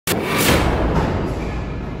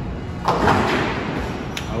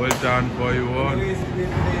Well done, boy. You won. You won.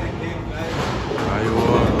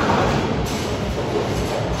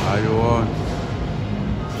 You won.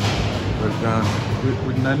 Well done.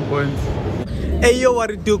 With 9 points. Hey yo, what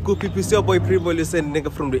it do, cool people? It's your boy Primo Lucent,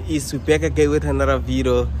 nigga from the East. We back again with another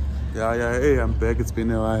video. Yeah, hey, I'm back. It's been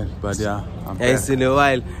a while, but yeah, I'm back. It's been a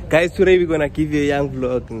while. Guys, today we're gonna give you a young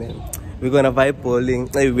vlog, man. We're gonna vibe bowling.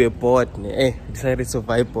 Hey, we're bored, man. Hey, decided to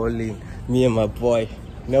vibe bowling. Me and my boy.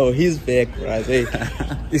 No, he's back, right? Hey,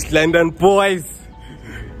 it's London boys.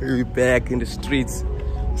 We're back in the streets.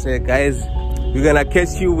 So guys, we're gonna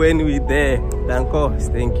catch you when we're there. Danko,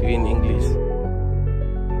 thank you in English.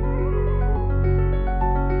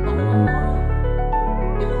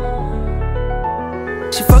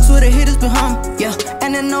 She fucks with the hitters behind me, yeah.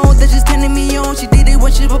 And I know that she's turning me on. She did it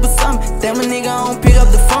when she up with something. Damn, a nigga, I don't pick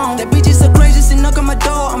up the phone. That bitch is so crazy, she knock on my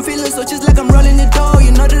door. I'm feeling so just like I'm rolling the door.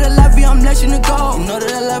 You know that I love you, I'm letting it go. You know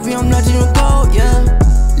that I love you, I'm letting it go, yeah.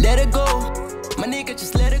 Let it go, my nigga,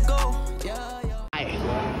 just let it go, yeah.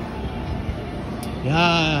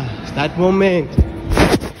 Yeah, it's that moment.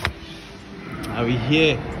 Are we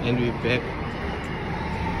here and we're back?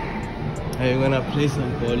 Are you gonna play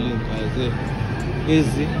some bowling, guys?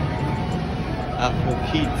 Easy. For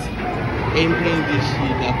kids. Ain't playing this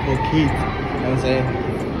shit for kids. You know what I'm saying?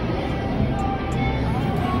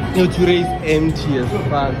 Your today is empty as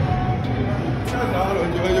fuck.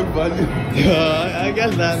 Yeah, I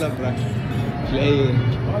got that, bro. Playing.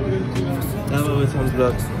 That was some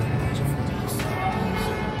vlogs.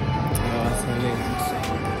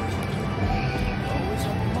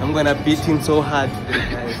 I'm gonna beat him so hard today,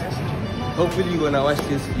 guys. Hopefully you're gonna watch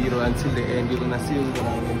this video until the end. You're gonna see who's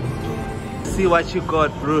gonna win. See what you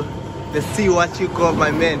got, bro. Let's see what you got,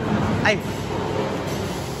 my man. Aye.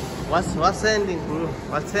 What's ending, bro?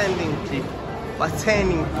 What's ending, G? What's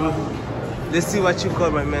ending, bro? Let's see what you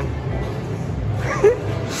got, my man.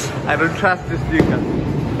 I don't trust this nigga.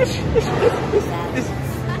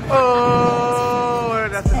 Oh,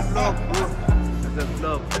 that's a flop, bro. That's a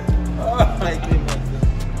flop.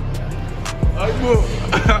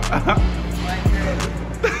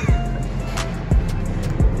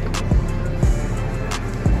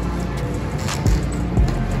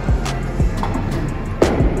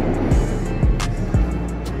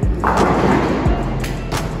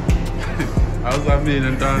 How's that mean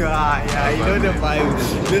and done? Yeah, you know the vibe.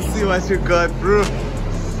 Let's see what you got, bro.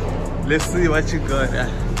 Let's see what you got.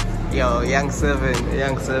 Yo, young seven.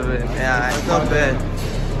 Yeah, it's not bad.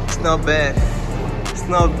 It's not bad. It's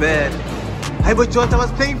not bad. Hey, but George, I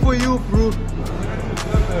was playing for you, bro.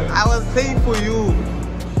 I was playing for you.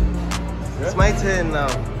 It's my turn now.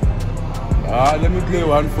 Let me play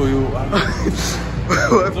one for you.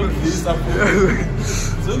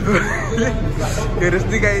 This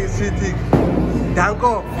nigga is cheating.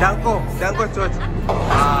 Danko, George.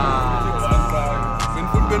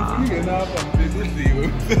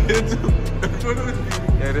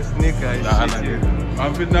 Yeah, this nigga is cheating.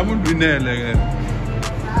 I'm winning again.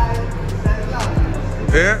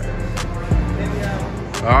 Yeah?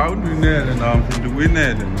 I'm winning now. I'm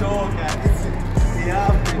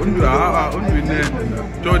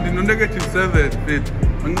winning. Jordan, you negative 7.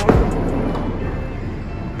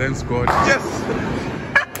 Then scored. Yes!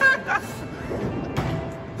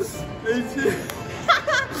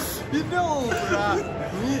 You know, bruh.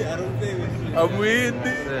 Me, I don't play with you. I'm winning.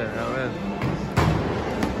 Yeah, well.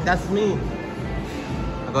 That's me.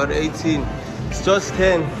 I got 18. It's just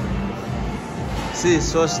 10. See,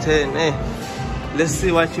 it's just 10. Hey, let's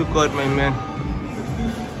see what you got, my man.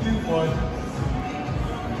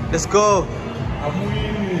 Let's go. I'm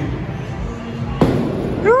winning.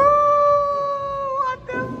 What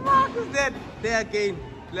the fuck is that? Play again.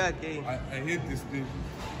 Play again. I hate this thing.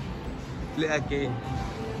 Play again.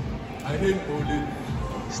 I hate bowling.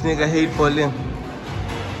 This nigga hate bowling.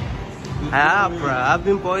 Bro. I've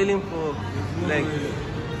been bowling for like.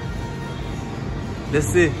 Let's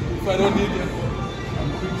see. If I don't need it,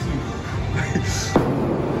 I'm quitting.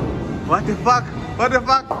 What the fuck? What the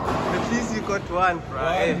fuck? At least you got 1, bro.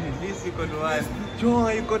 Hey, at least you got 1. Joe,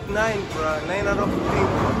 you got 9, bro. 9 out of 15.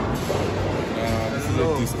 This is a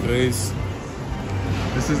disgrace.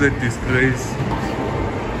 This is a disgrace.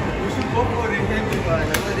 We should go for the heavy one.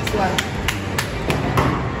 Remember this one?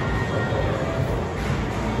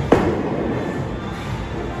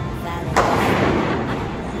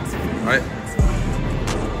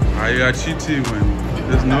 You are cheating, man.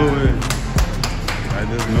 There's no way.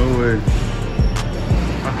 There's no way.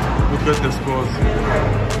 Look at the scores.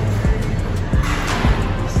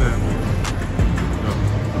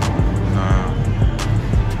 Nah.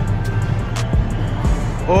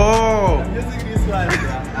 Oh! one,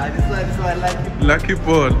 bro. This one, Lucky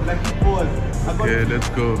ball. lucky ball. Okay, let's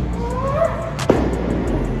go.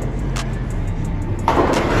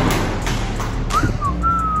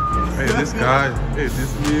 Hey, this guy. Hey,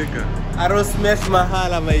 this nigga. I don't smash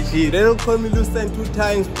Mahala, my G. They don't call me Lucent 2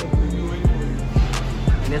 times.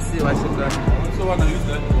 Let's see what you got. I also wanna use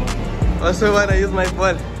that ball. Also wanna use my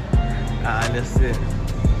ball. Let's see.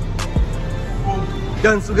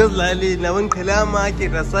 Don't sugar lali. Now when Kalama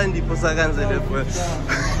get a sandy posaganza level.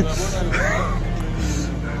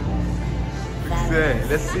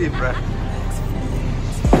 Let's see, bruh.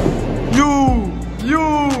 You.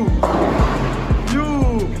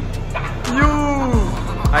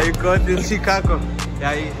 I got this Chicago.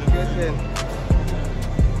 Yeah, you get it.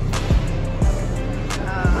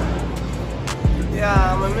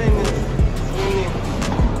 Yeah, my man is winning.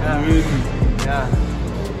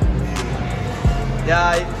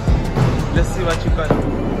 Yeah. Let's see what you got.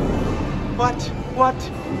 What?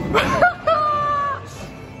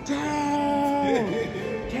 Damn.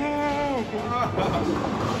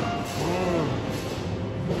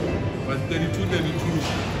 But 32.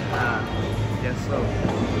 Yes, so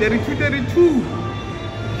 32.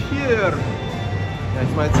 Here. Yeah,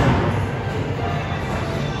 it's my turn.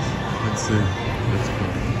 Let's see. Let's go.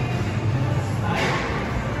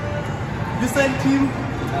 Lucent team.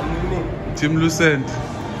 I'm winning. Team Lucent.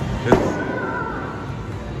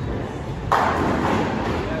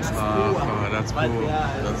 That's cool.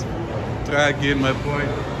 That's cool. Try again, my boy.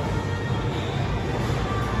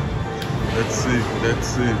 Let's see.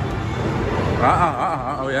 We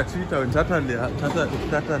are cheater.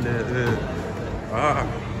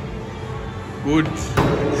 Good.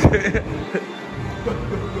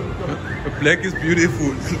 Black is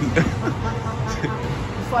beautiful.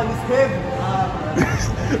 This one is heavy.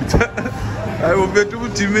 I will bet you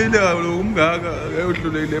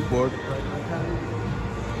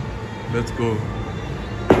let's go.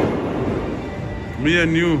 Me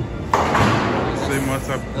and you. Same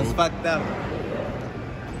WhatsApp. That's fucked up.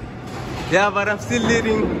 Yeah, but I'm still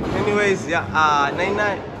leading. Anyways, yeah.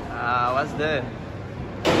 9-9. What's that?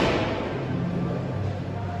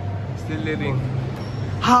 Still leading.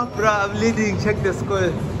 Bro, I'm leading. Check the score.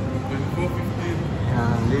 24-15. Yeah,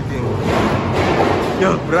 I'm leading.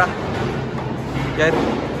 Yo, bro.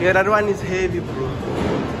 Yeah, that one is heavy, bro.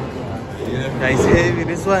 Yeah, it's heavy.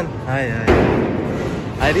 This one.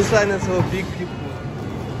 This one is so big, people.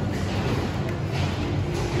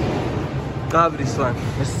 Grab this one.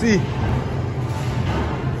 Let's see.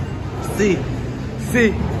 See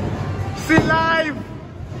live.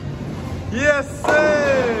 Yes,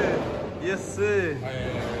 sir.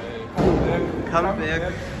 Come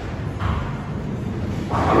back.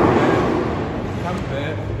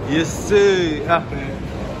 Yes, sir.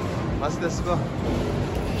 What's the score?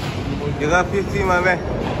 You got 50, my man.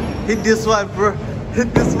 Hit this one, bro.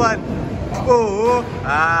 Hit this one. Oh.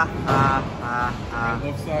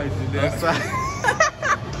 Offside.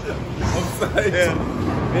 Offside. Yeah.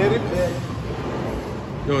 Very bad.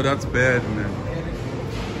 Yo, that's bad, man.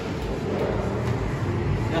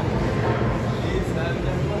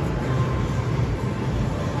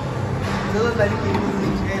 Still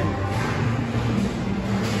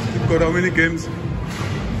got how many games?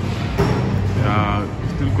 Yeah,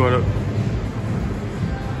 still got it.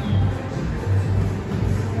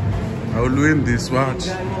 I will win this, watch.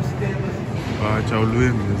 Watch, I will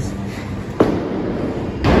win this.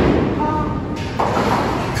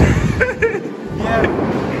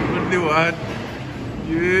 Only one.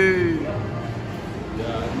 Yeah.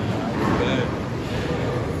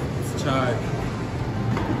 It's chai.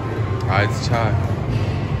 It's chai.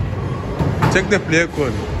 Check the black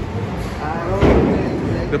one.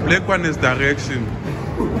 The black one is direction.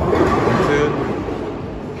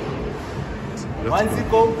 Once you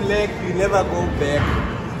go black, you never go back.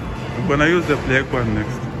 I'm gonna use the black one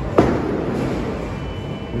next.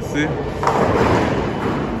 You see?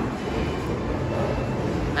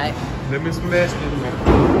 Let me smash them.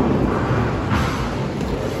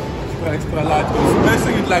 Extra large. I'm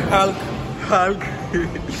smashing it like Hulk.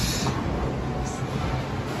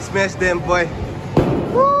 Smash them, boy.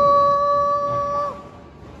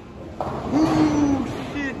 Ooh,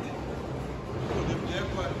 shit.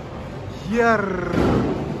 Here.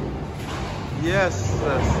 Yes.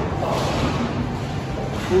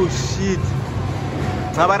 Oh, shit.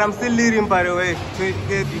 But I'm still leading, by the way. 30.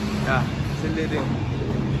 Yeah, still leading.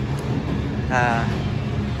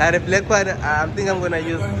 The black one, I think I'm gonna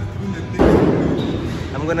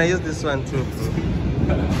use this one too.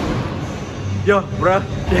 Yo, bro,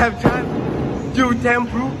 you have time? You damn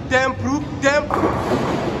proof.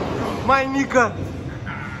 My nigga.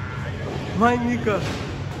 My nigga.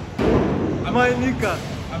 My nigga.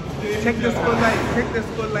 Check the score line. Check the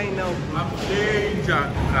score line now. I'm danger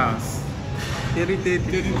class.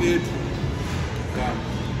 30.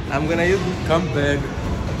 I'm gonna use this. Come back.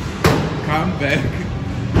 Come back.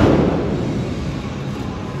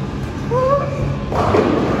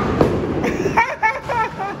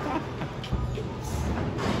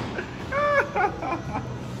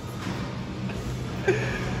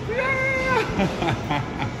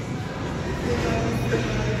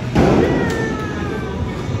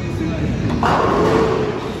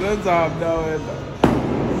 That's how I'm doing.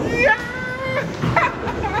 Yeah.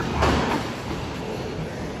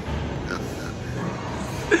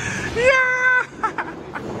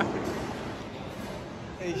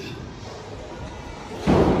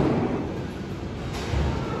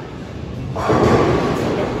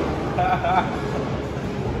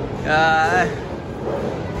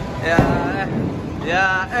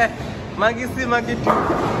 Magisi.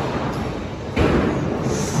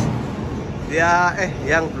 Yeah,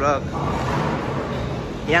 young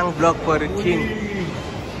vlog for the king.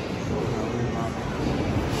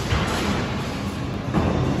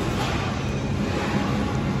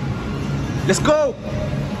 Let's go.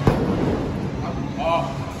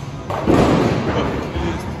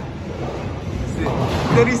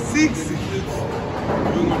 36.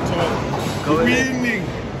 Winning.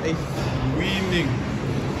 Winning.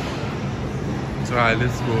 Try,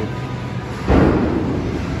 let's go.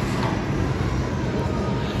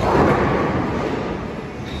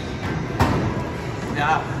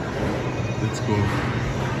 Yeah. Let's go.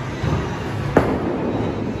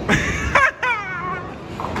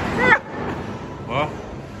 What?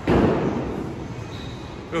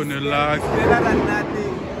 Oh, no luck. Better than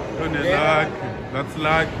nothing. Oh, no luck. That's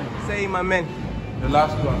lucky. Say, my man. The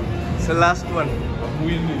last one. It's the last one. I'm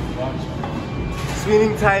winning. Watch. It's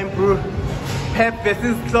winning time, bro. Pep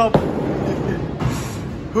versus Klopp.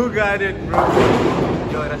 Who got it, bro?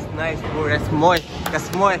 Yo, that's nice, bro. That's moi.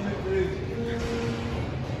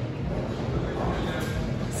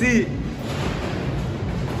 See.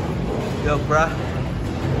 Yo, bro.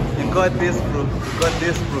 You got this, bro.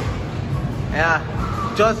 Yeah.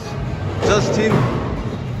 Just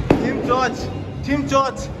Team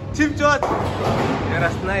George. Yeah,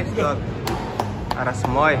 that's nice, dog. That's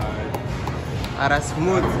moi. That's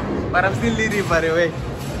smooth. But I'm still leading, by the way.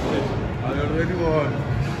 I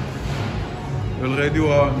already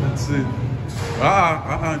won. That's it.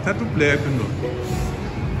 Time to play, you know.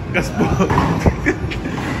 That's all. You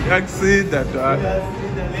can see that,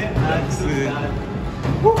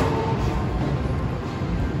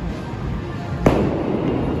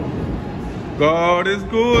 God is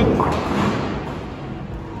good.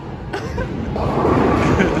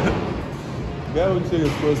 Guy would say your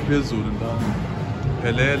first peso and down.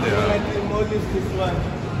 Pelele,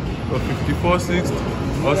 or 54, 60,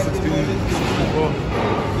 or 16, 64.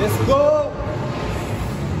 Let's go!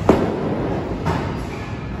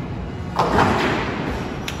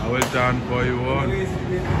 Well done, boy, you won. You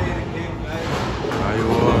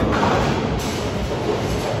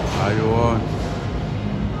won.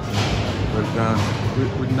 Well done.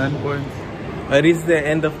 With 9 points. But it's the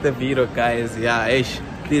end of the video, guys. Yeah,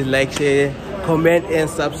 please like, share, comment, and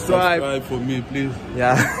subscribe. Subscribe for me, please.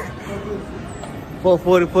 Yeah.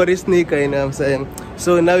 for this sneaker, you know what I'm saying?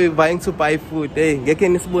 So now we're buying to buy food. Hey, get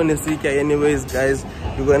in this bonus anyways, guys.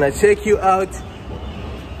 We're gonna check you out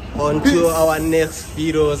on to our next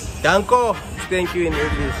videos. Danko, thank you in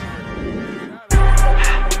English.